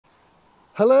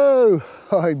Hello,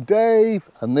 I'm Dave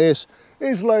and this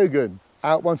is Logan,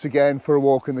 out once again for a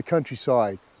walk in the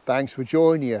countryside. Thanks for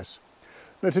joining us.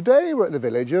 Now today we're at the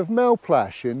village of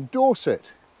Melplash in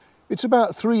Dorset. It's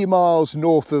about 3 miles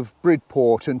north of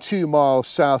Bridport and 2 miles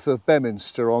south of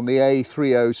Beminster on the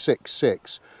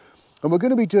A3066. And we're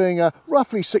going to be doing a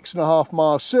roughly 6.5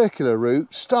 mile circular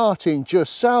route starting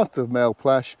just south of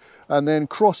Melplash and then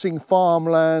crossing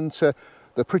farmland to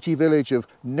the pretty village of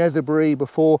Netherbury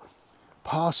before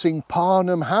passing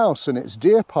Parnham House and its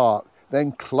deer park,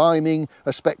 then climbing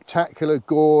a spectacular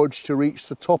gorge to reach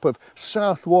the top of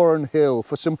South Warren Hill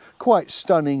for some quite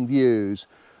stunning views,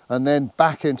 and then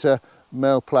back into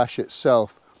Melplash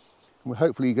itself. We're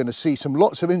hopefully going to see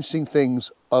lots of interesting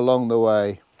things along the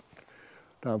way.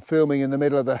 Now, I'm filming in the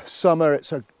middle of the summer.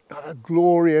 It's a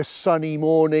glorious sunny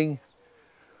morning,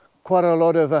 quite a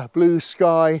lot of blue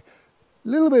sky. A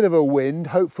little bit of a wind.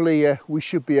 Hopefully we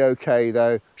should be okay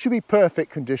though. Should be perfect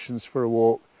conditions for a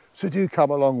walk, so do come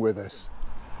along with us.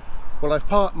 Well, I've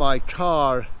parked my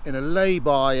car in a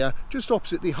lay-by just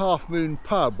opposite the Half Moon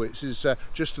pub, which is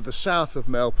just to the south of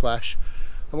Melplash,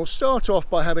 and we'll start off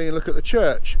by having a look at the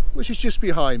church, which is just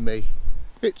behind me.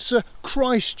 It's a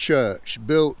Christ Church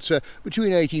built between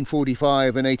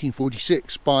 1845 and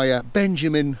 1846 by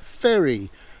Benjamin Ferry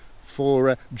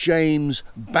for James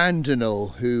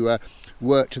Bandinel, who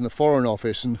worked in the Foreign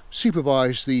Office and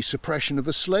supervised the suppression of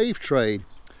the slave trade.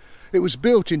 It was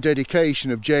built in dedication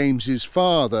of James's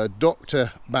father,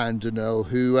 Dr. Bandinel,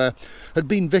 who had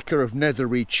been vicar of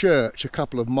Netherbury Church a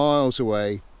couple of miles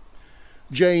away.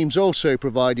 James also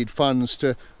provided funds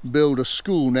to build a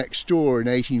school next door in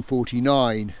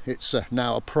 1849. It's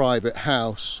now a private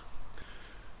house.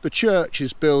 The church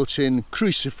is built in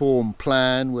cruciform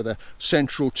plan with a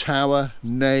central tower,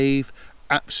 nave,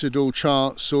 apsidal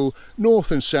chancel, north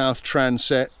and south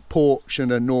transept, porch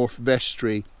and a north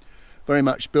vestry. Very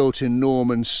much built in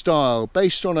Norman style,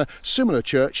 based on a similar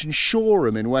church in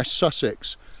Shoreham in West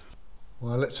Sussex.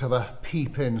 Well, let's have a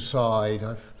peep inside.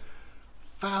 I've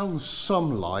found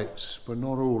some lights, but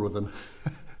not all of them.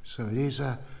 So it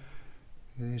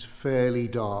is fairly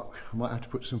dark. I might have to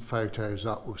put some photos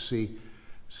up. We'll see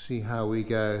how we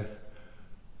go.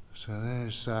 So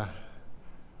there's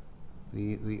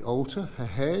the altar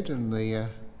ahead and the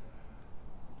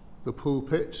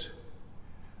pulpit.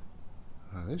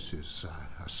 Oh, this is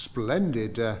a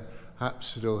splendid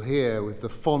apsidal here with the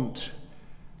font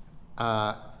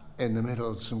in the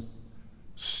middle, some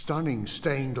stunning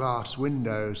stained glass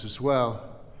windows as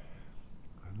well.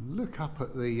 And look up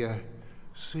at the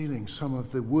ceiling, some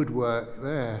of the woodwork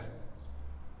there.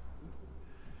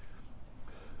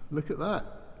 Look at that.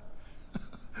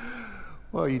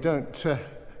 Well, you don't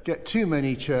get too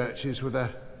many churches with a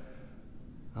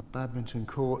badminton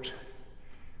court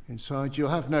inside. You'll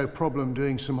have no problem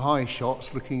doing some high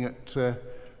shots looking at the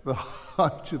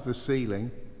height of the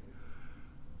ceiling.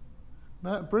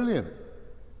 That brilliant.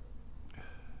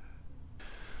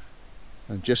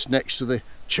 And just next to the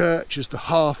church is the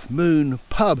Half Moon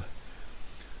pub.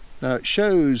 Now it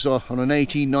shows on an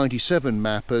 1897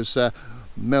 map as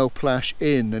Melplash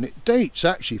Inn, and it dates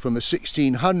actually from the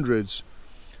 1600s.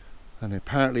 And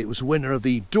apparently it was winner of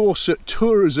the Dorset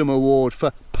Tourism Award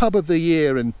for Pub of the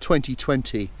Year in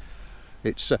 2020.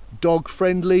 It's dog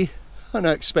friendly, and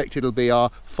I expect it'll be our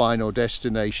final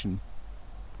destination.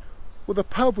 Well, the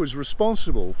pub was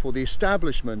responsible for the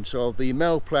establishment of the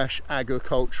Melplash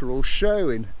Agricultural Show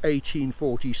in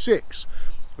 1846.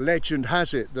 Legend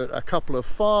has it that a couple of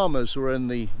farmers were in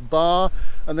the bar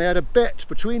and they had a bet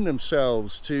between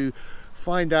themselves to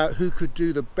find out who could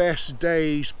do the best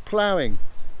day's ploughing.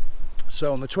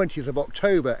 So on the 20th of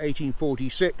October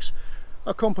 1846,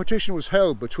 a competition was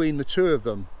held between the two of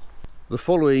them. The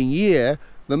following year,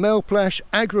 the Melplash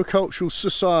Agricultural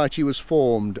Society was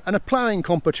formed and a ploughing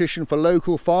competition for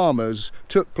local farmers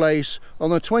took place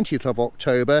on the 20th of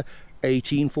October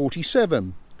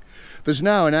 1847. There's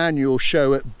now an annual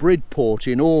show at Bridport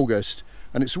in August,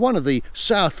 and it's one of the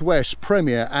Southwest's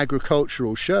premier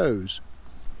agricultural shows.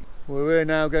 Well, we're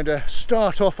now going to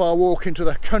start off our walk into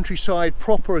the countryside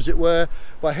proper, as it were,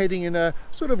 by heading in a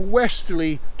sort of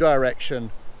westerly direction.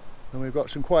 And we've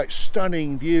got some quite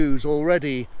stunning views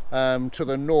already to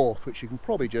the north, which you can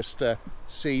probably just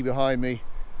see behind me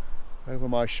over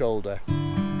my shoulder.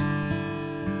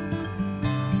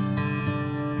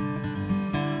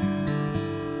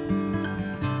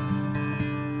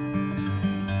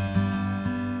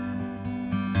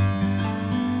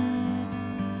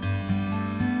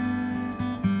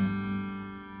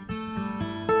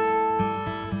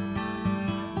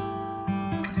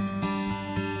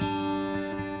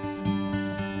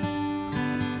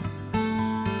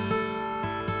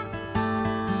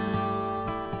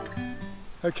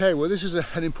 Okay, well this is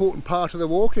an important part of the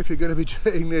walk if you're going to be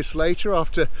doing this later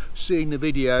after seeing the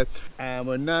video. And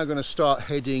we're now going to start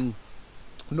heading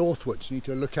northwards. You need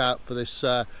to look out for this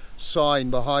sign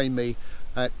behind me.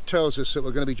 It tells us that we're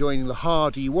going to be joining the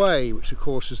Hardy Way, which of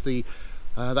course is the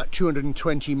that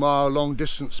 220-mile long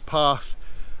distance path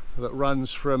that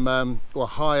runs from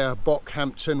higher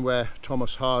Bockhampton, where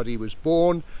Thomas Hardy was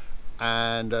born,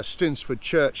 and Stinsford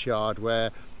Churchyard, where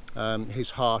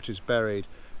his heart is buried.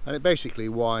 And it basically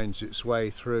winds its way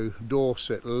through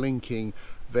Dorset, linking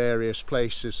various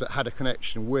places that had a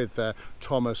connection with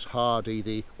Thomas Hardy,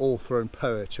 the author and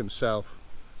poet himself.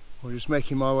 We're just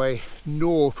making my way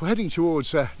north. We're heading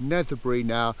towards Netherbury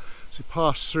now, so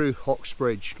pass through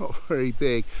Oxbridge, not very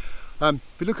big. If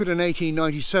you look at an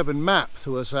 1897 map,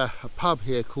 there was a pub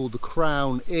here called the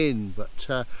Crown Inn,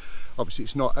 but obviously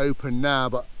it's not open now,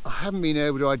 but I haven't been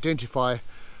able to identify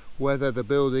whether the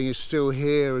building is still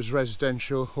here as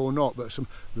residential or not, but some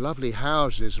lovely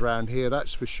houses around here,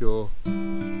 that's for sure.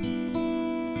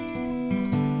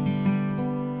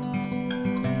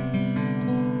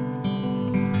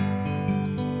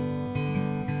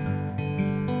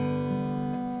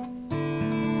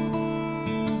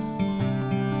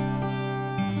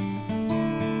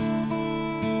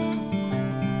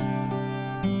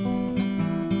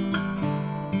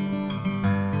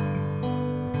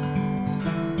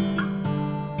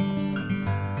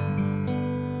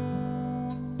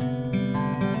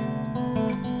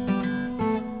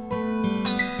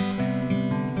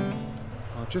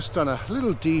 Just done a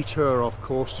little detour off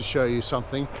course to show you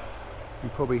something. You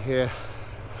probably hear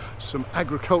some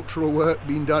agricultural work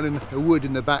being done in the wood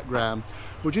in the background.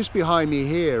 Well, just behind me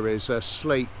here is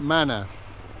Slate Manor.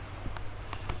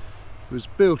 It was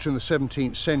built in the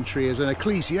 17th century as an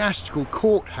ecclesiastical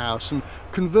courthouse and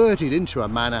converted into a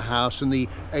manor house in the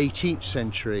 18th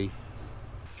century.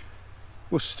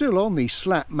 Well, still on the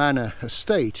Slate Manor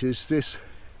estate is this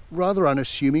rather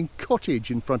unassuming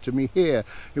cottage in front of me here.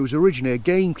 It was originally a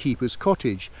gamekeeper's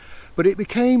cottage, but it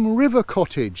became River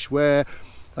Cottage, where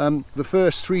the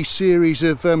first 3 series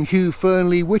of Hugh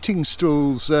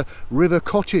Fearnley-Whittingstall's River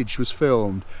Cottage was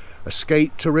filmed.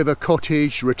 Escape to River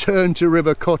Cottage, Return to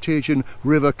River Cottage, and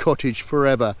River Cottage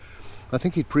Forever. I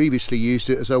think he'd previously used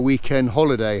it as a weekend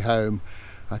holiday home.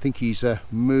 I think he's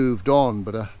moved on,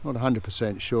 but not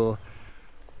 100% sure.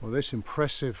 Well, this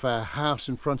impressive house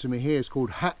in front of me here is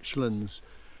called Hatchlands.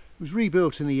 It was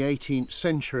rebuilt in the 18th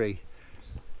century,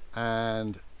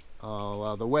 and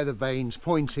well, the weather vane's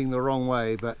pointing the wrong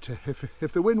way, but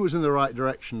if the wind was in the right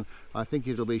direction, I think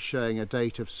it'll be showing a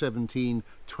date of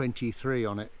 1723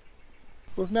 on it.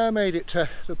 We've now made it to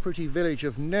the pretty village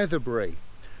of Netherbury.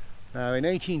 Now, in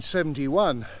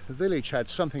 1871, the village had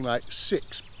something like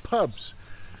 6 pubs.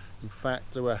 In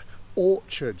fact, there were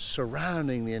orchards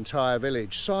surrounding the entire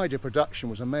village. Cider production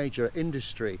was a major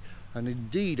industry, and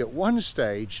indeed at one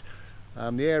stage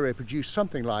the area produced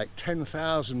something like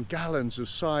 10,000 gallons of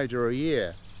cider a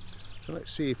year. So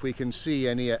let's see if we can see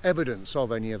any evidence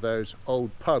of any of those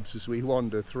old pubs as we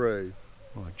wander through.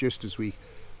 Well, just as we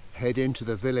head into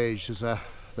the village, there's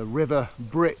the River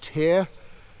Brit here,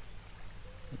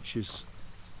 which is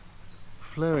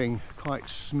flowing quite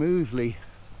smoothly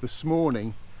this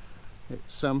morning.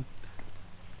 It's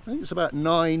I think it's about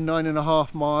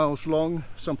 9.5 miles long,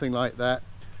 something like that.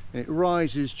 And it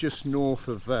rises just north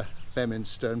of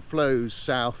Beminster and flows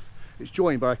south. It's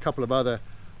joined by a couple of other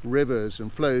rivers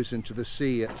and flows into the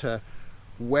sea at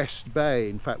West Bay.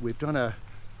 In fact, we've done a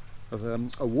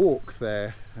walk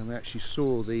there and we actually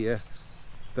saw the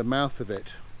mouth of it.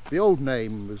 The old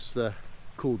name was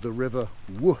called the River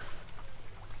Wooth.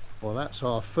 Well, that's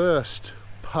our first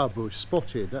pub we've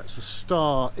spotted. That's the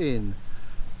Star Inn.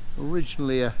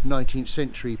 Originally a 19th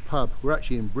century pub. We're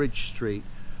actually in Bridge Street.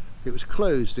 It was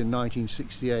closed in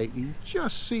 1968. You can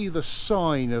just see the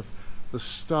sign of the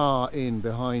Star Inn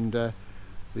behind the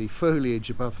foliage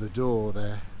above the door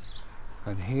there.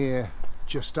 And here,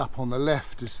 just up on the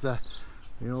left, is the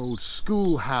old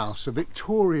schoolhouse, a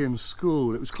Victorian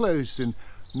school. It was closed in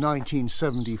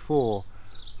 1974.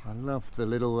 I love the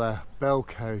little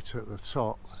bellcote at the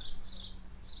top.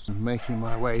 I'm making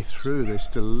my way through this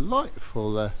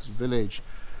delightful village.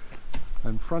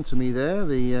 In front of me there,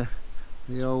 the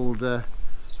old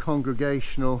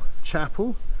Congregational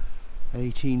Chapel,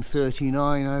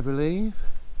 1839 I believe.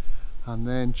 And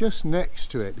then just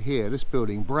next to it here, this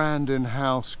building, Brandon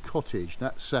House Cottage.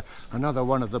 That's another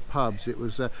one of the pubs. It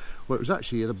was well, it was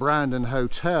actually the Brandon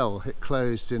Hotel. It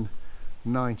closed in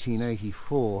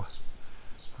 1984.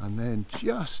 And then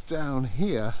just down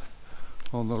here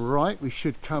on the right, we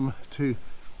should come to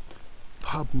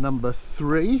pub number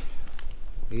 3.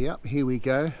 Yep, here we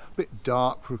go. A bit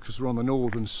dark because we're on the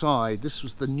northern side. This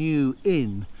was the new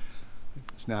inn.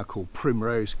 It's now called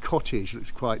Primrose Cottage.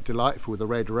 Looks quite delightful with the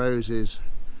red roses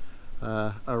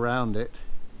around it.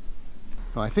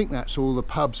 I think that's all the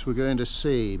pubs we're going to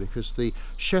see, because the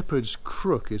Shepherd's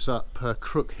Crook is up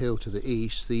Crook Hill to the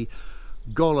east, the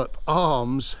Gollop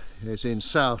Arms is in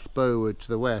South Bowood to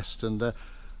the west, and the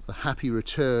Happy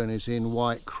Return is in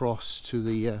White Cross to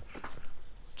the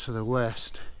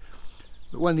west.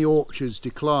 But when the orchards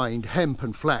declined, hemp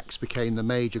and flax became the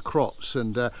major crops,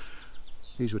 and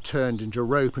these were turned into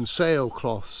rope and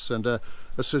sailcloths, and a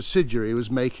subsidiary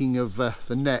was making of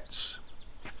the nets.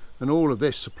 And all of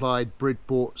this supplied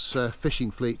Bridport's fishing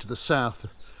fleet to the south.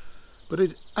 But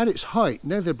at its height,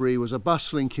 Netherbury was a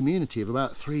bustling community of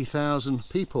about 3,000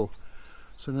 people.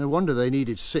 So no wonder they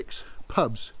needed 6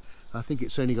 pubs. I think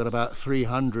it's only got about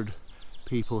 300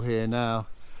 people here now.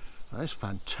 That's a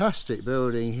fantastic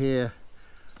building here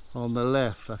on the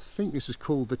left. I think this is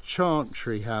called the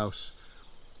Chantry House.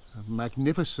 A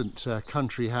magnificent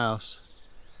country house.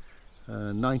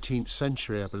 19th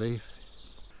century, I believe.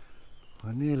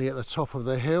 We're nearly at the top of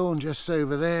the hill, and just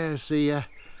over there is the,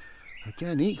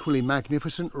 again, equally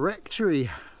magnificent rectory.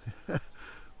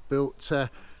 Built 16th,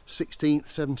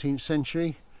 17th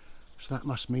century, so that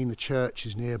must mean the church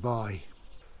is nearby.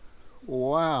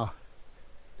 Wow,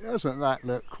 doesn't that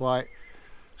look quite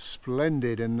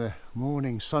splendid in the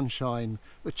morning sunshine?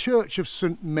 The Church of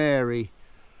St Mary,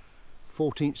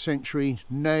 14th century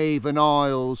nave and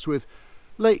aisles with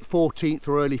late 14th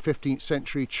or early 15th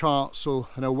century chancel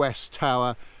and a west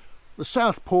tower. The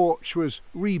south porch was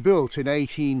rebuilt in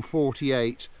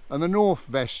 1848 and the north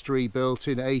vestry built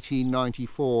in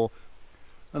 1894,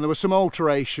 and there were some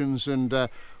alterations and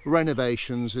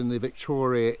renovations in the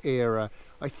Victoria era.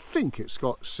 I think it's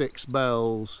got 6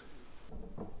 bells.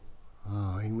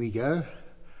 Oh, in we go.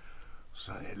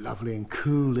 So lovely and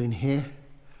cool in here.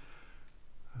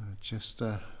 Just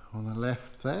on the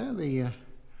left there, the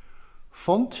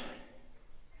font.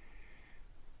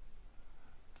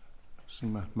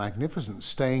 Some magnificent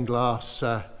stained glass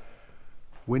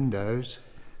windows.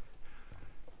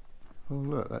 Oh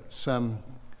look, that's an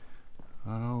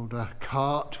old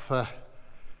cart for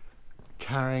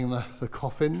carrying the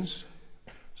coffins.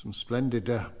 Some splendid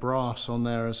brass on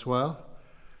there as well.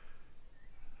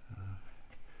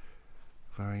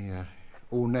 Very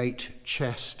ornate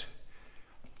chest.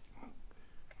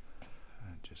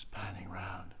 Just panning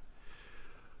round.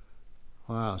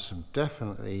 Wow, some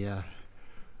definitely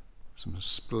some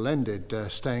splendid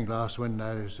stained glass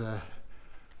windows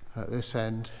at this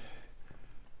end.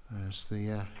 There's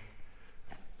the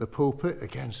pulpit,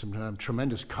 again some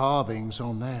tremendous carvings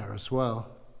on there as well.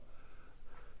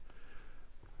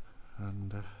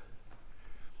 And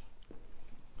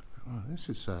oh, this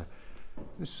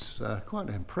is quite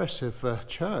an impressive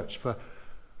church for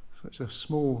such a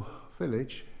small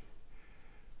village.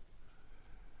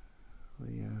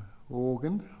 The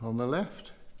organ on the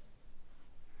left.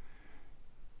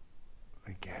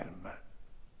 Again,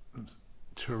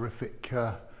 terrific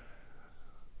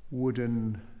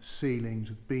wooden ceilings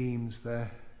with beams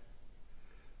there.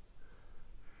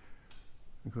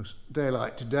 Of course,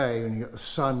 daylight today, when you get the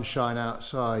sunshine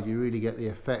outside, you really get the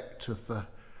effect of the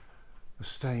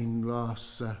stained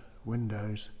glass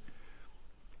windows.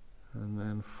 And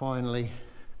then finally,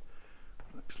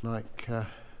 looks like a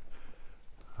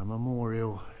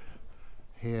memorial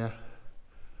here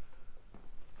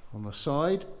on the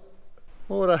side.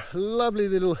 What a lovely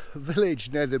little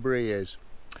village Netherbury is.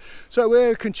 So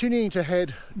we're continuing to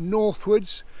head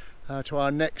northwards to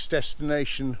our next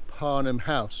destination, Parnham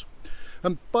House.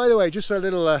 And by the way, just a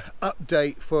little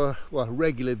update for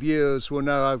regular viewers will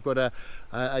know I've got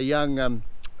a young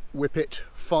Whippet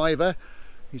 5er.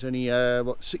 He's only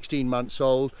 16 months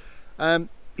old.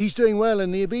 He's doing well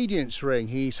in the obedience ring.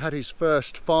 He's had his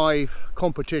first 5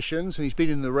 competitions and he's been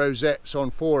in the rosettes on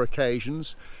 4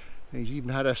 occasions. He's even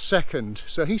had a second,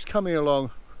 so he's coming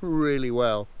along really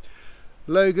well.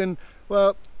 Logan,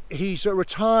 well, he's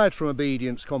retired from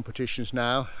obedience competitions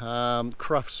now.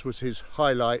 Crufts was his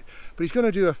highlight, but he's going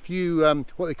to do a few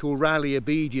what they call rally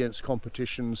obedience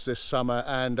competitions this summer,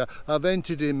 and I've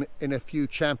entered him in a few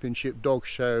championship dog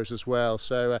shows as well,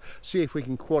 so see if we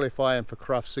can qualify him for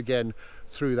Crufts again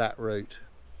through that route.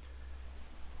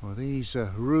 Well, these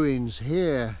ruins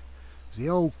here, the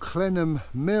old Clenham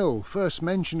Mill, first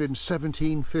mentioned in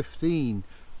 1715.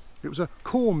 It was a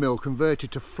corn mill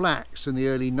converted to flax in the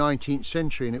early 19th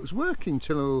century, and it was working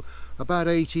till about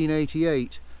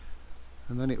 1888,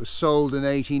 and then it was sold in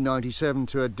 1897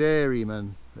 to a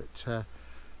dairyman, but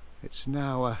it's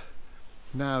now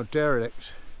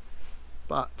derelict.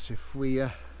 But if we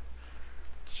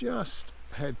just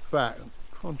head back. I'm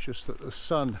conscious that the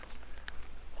sun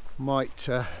might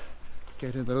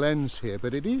get in the lens here,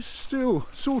 but it is still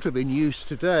sort of in use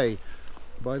today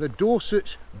by the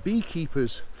Dorset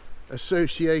Beekeepers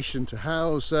Association to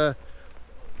house an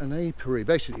apiary,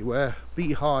 basically where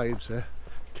beehives are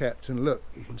kept. And look,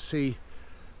 you can see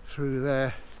through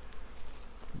there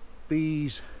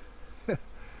bees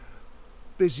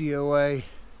busy away.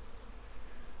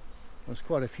 There's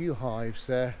quite a few hives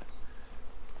there.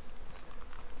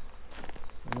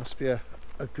 There must be a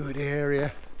good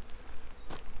area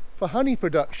for honey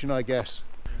production, I guess.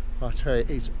 I tell you,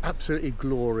 it's absolutely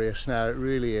glorious now, it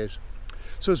really is.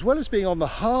 So as well as being on the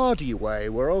Hardy Way,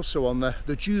 we're also on the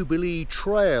Jubilee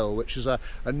Trail, which is a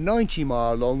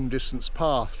 90-mile long distance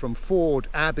path from Ford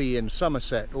Abbey in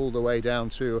Somerset all the way down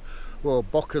to, well,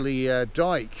 Bockley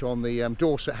Dyke on the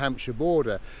Dorset-Hampshire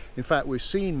border. In fact, we've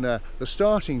seen the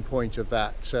starting point of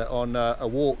that on a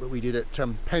walk that we did at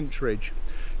Pentridge.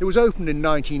 It was opened in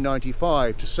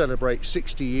 1995 to celebrate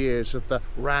 60 years of the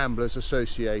Ramblers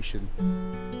Association.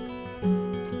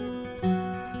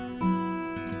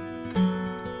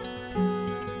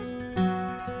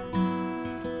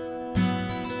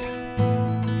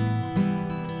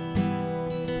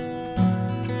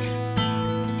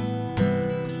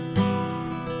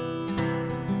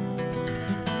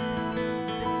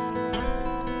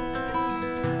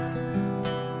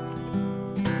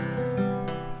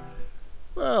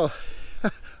 Well,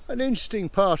 an interesting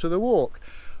part of the walk.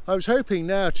 I was hoping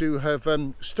now to have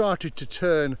started to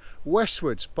turn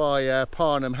westwards by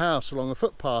Parnham House along a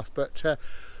footpath, but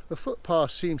the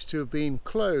footpath seems to have been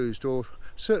closed or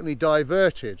certainly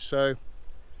diverted, so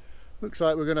looks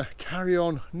like we're going to carry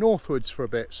on northwards for a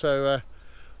bit. So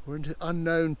we're into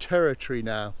unknown territory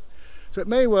now. So it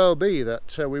may well be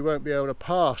that we won't be able to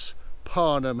pass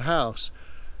Parnham House,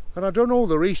 and I've done all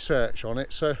the research on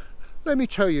it, so let me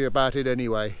tell you about it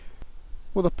anyway.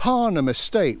 Well, the Parnham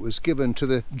estate was given to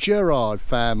the Gerard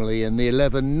family in the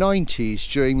 1190s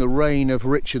during the reign of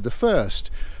Richard I.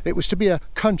 It was to be a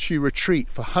country retreat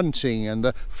for hunting, and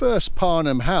the first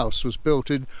Parnham House was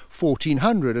built in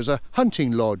 1400 as a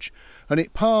hunting lodge, and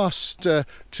it passed to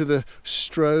the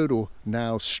Strode, or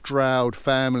now Stroud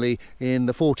family in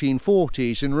the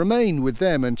 1440s and remained with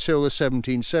them until the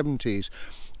 1770s.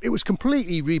 It was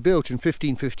completely rebuilt in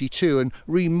 1552 and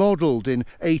remodelled in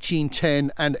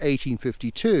 1810 and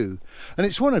 1852, and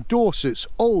it's one of Dorset's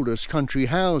oldest country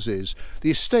houses. The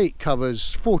estate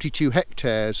covers 42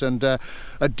 hectares, and a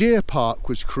deer park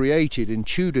was created in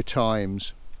Tudor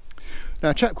times.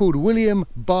 Now, a chap called William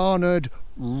Barnard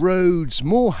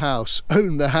Rhodes-Moorhouse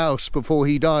owned the house before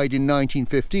he died in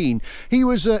 1915. He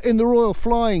was in the Royal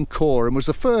Flying Corps and was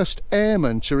the first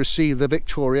airman to receive the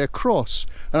Victoria Cross,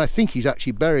 and I think he's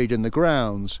actually buried in the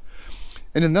grounds.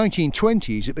 In the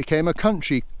 1920s it became a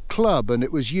country club, and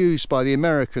it was used by the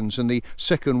Americans in the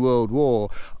Second World War.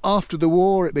 After the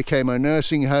war it became a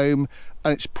nursing home,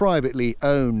 and it's privately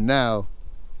owned now.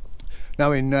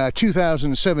 Now, in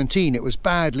 2017 it was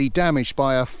badly damaged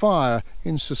by a fire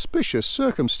in suspicious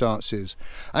circumstances,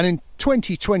 and in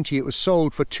 2020 it was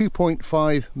sold for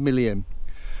 2.5 million,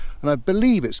 and I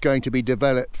believe it's going to be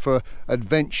developed for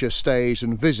adventure stays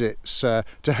and visits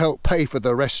to help pay for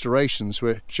the restorations,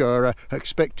 which are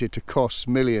expected to cost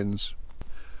millions.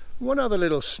 One other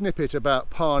little snippet about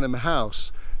Parnham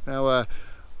House. Now,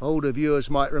 older viewers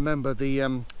might remember the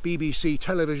BBC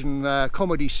television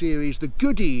comedy series The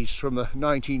Goodies from the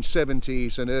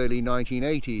 1970s and early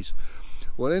 1980s.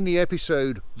 Well, in the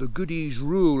episode The Goodies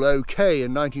Rule OK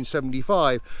in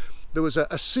 1975, there was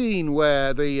a scene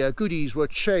where the Goodies were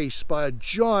chased by a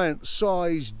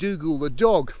giant-sized Dougal the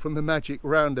dog from the Magic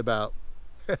Roundabout.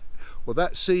 Well,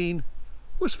 that scene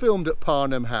was filmed at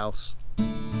Parnham House.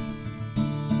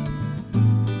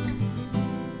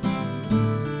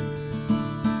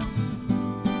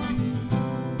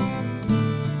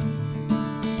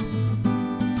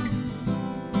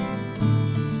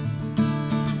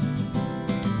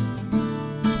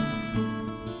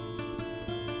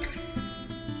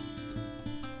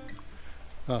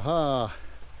 Aha,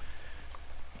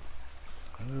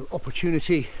 a little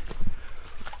opportunity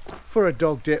for a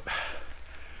dog dip,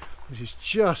 which is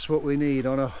just what we need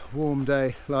on a warm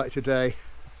day like today.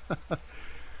 So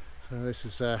this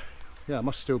is, yeah, it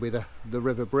must still be the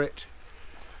River Brit.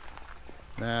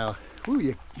 Now, ooh,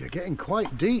 you're getting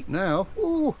quite deep now.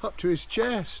 Ooh, up to his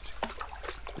chest.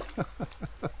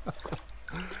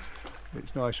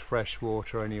 It's nice fresh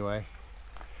water anyway.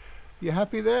 You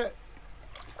happy there?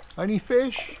 Any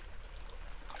fish?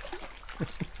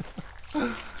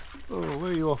 Oh,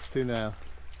 where are you off to now?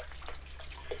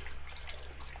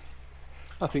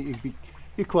 I think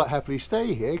you'd quite happily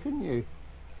stay here, couldn't you?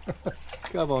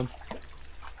 Come on.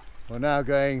 We're now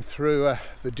going through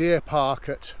the deer park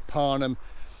at Parnham.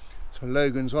 So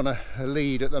Logan's on a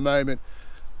lead at the moment.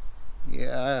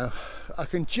 Yeah, I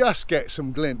can just get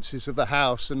some glimpses of the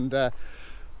house and the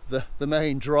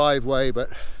main driveway, but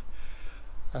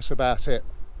that's about it.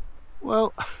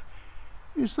 Well,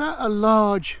 is that a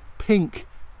large pink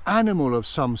animal of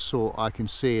some sort I can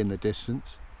see in the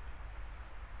distance?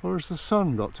 Or has the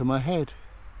sun got to my head?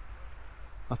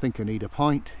 I think I need a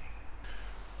pint.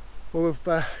 Well,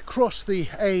 we've crossed the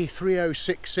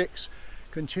A3066,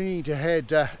 continuing to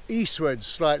head eastwards,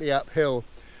 slightly uphill,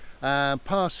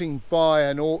 passing by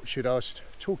an orchard. I was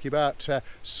talking about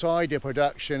cider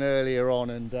production earlier on,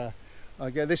 and I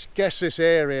guess this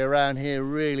area around here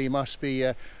really must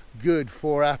be good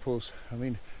for apples. I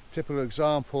mean, typical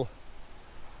example,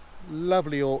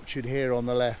 lovely orchard here on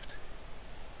the left.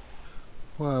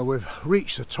 Well, we've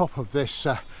reached the top of this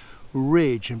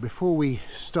ridge, and before we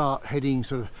start heading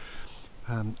sort of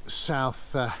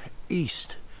south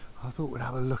east, I thought we'd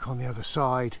have a look on the other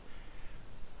side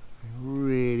and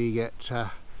really get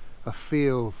a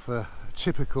feel for a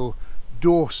typical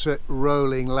Dorset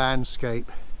rolling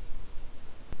landscape.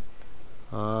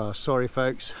 Sorry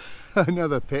folks,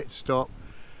 another pit stop.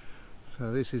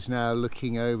 So this is now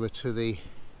looking over to the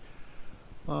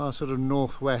sort of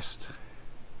northwest.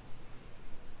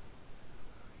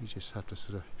 You just have to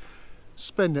sort of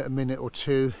spend a minute or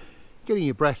two getting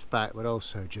your breath back, but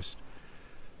also just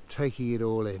taking it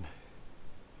all in.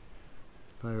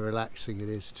 Very relaxing it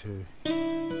is too.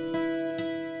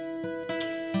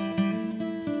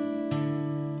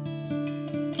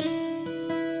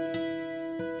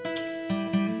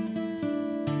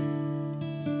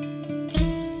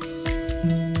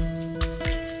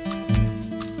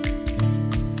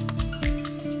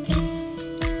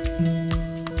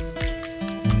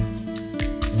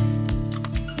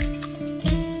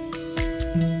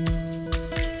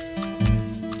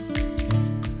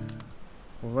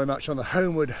 Very much on the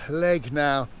homeward leg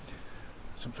now.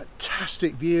 Some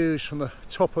fantastic views from the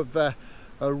top of a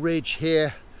ridge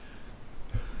here.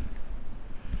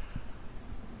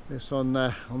 This on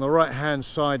the right hand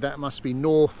side, that must be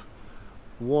North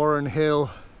Warren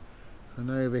Hill, and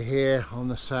over here on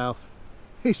the south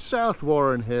is South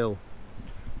Warren Hill.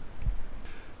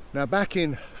 Now back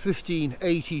in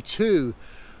 1582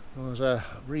 there was a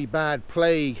really bad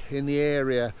plague in the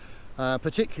area.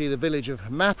 Particularly the village of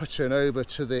Mapperton over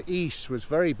to the east was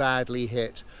very badly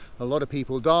hit. A lot of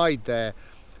people died there,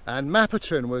 and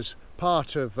Mapperton was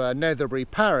part of Netherbury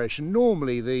parish, and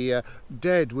normally the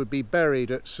dead would be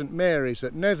buried at St Mary's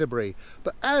at Netherbury,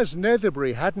 but as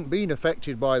Netherbury hadn't been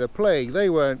affected by the plague, they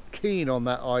weren't keen on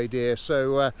that idea,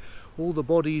 so all the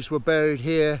bodies were buried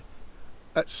here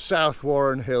at South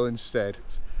Warren Hill instead.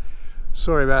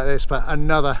 Sorry about this, but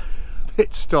another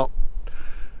pit stop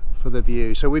for the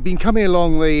view. So we've been coming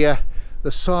along the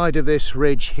side of this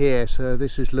ridge here, so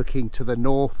this is looking to the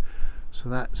north, so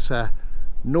that's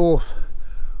North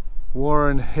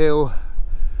Warren Hill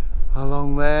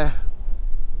along there,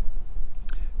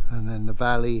 and then the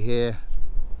valley here,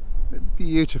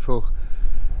 beautiful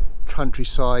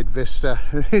countryside vista.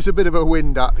 There's a bit of a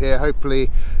wind up here,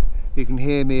 hopefully you can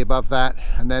hear me above that.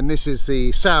 And then this is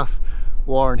the South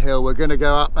Warren Hill. We're going to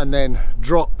go up and then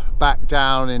drop back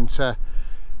down into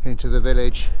the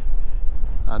village,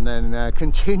 and then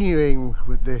continuing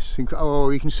with this. Oh,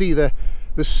 you can see the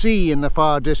sea in the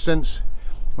far distance.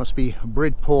 Must be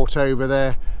Bridport over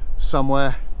there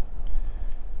somewhere,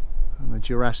 and the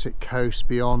Jurassic coast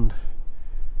beyond.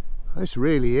 This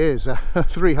really is a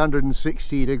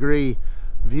 360-degree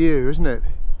view, isn't it?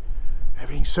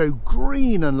 Everything's so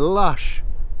green and lush.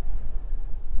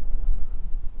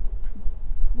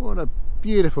 What a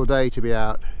beautiful day to be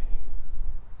out.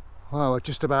 Well, we're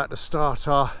just about to start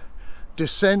our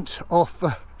descent off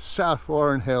South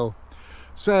Warren Hill.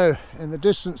 So in the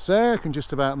distance there, I can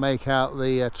just about make out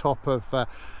the top of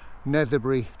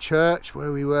Netherbury Church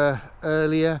where we were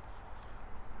earlier,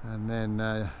 and then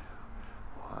a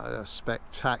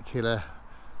spectacular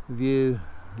view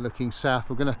looking south.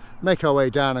 We're going to make our way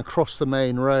down across the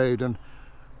main road and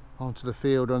onto the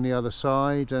field on the other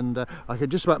side, and I can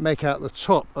just about make out the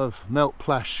top of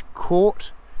Melplash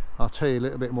Court. I'll tell you a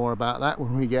little bit more about that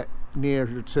when we get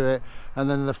nearer to it. And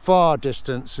then the far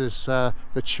distance is the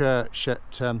church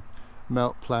at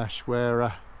Melplash,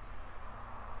 where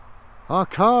our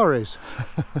car is.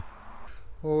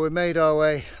 Well, we made our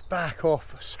way back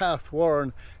off South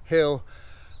Warren Hill,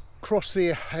 crossed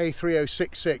the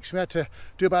A3066. We had to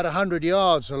do about 100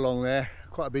 yards along there,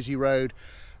 quite a busy road,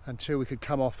 until we could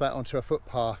come off that onto a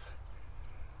footpath.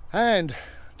 And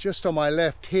just on my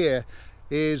left here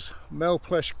is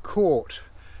Melplash Court.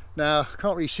 Now, I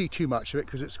can't really see too much of it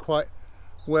because it's quite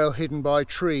well hidden by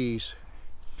trees.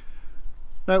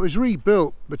 Now, it was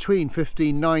rebuilt between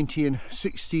 1590 and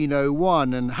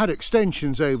 1601 and had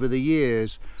extensions over the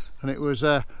years, and it was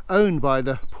owned by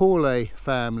the Paulet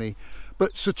family.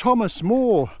 But Sir Thomas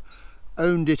More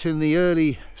owned it in the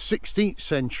early 16th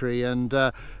century, and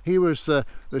he was the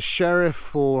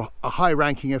sheriff or a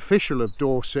high-ranking official of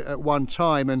Dorset at one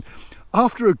time, and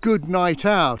after a good night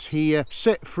out he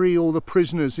set free all the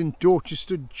prisoners in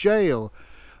Dorchester jail.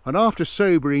 And after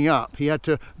sobering up, he had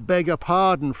to beg a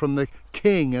pardon from the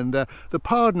king, and the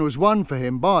pardon was won for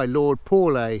him by Lord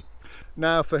Paulet.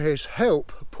 Now, for his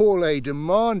help, Paulet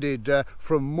demanded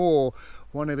from More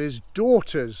one of his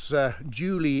daughters,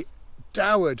 duly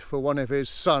dowered for one of his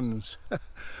sons.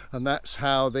 And that's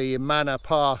how the manor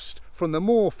passed from the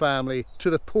More family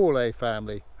to the Paulet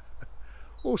family.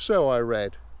 Or so I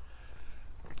read.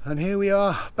 And here we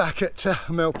are back at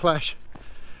Melplash,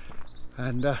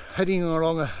 and heading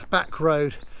along a back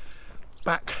road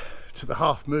back to the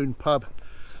Half Moon pub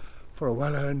for a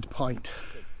well-earned pint.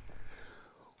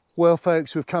 Well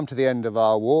folks, we've come to the end of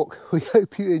our walk. We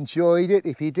hope you enjoyed it.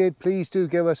 If you did, please do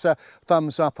give us a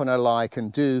thumbs up and a like,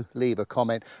 and do leave a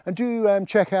comment, and do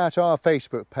check out our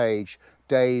Facebook page,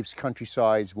 Dave's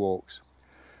Countrysides Walks.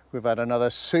 We've had another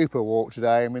super walk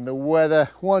today. I mean, the weather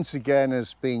once again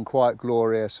has been quite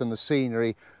glorious and the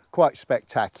scenery quite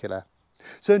spectacular.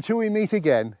 So until we meet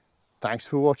again, thanks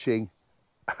for watching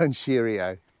and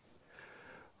cheerio.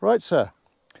 Right, sir,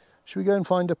 should we go and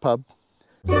find a pub?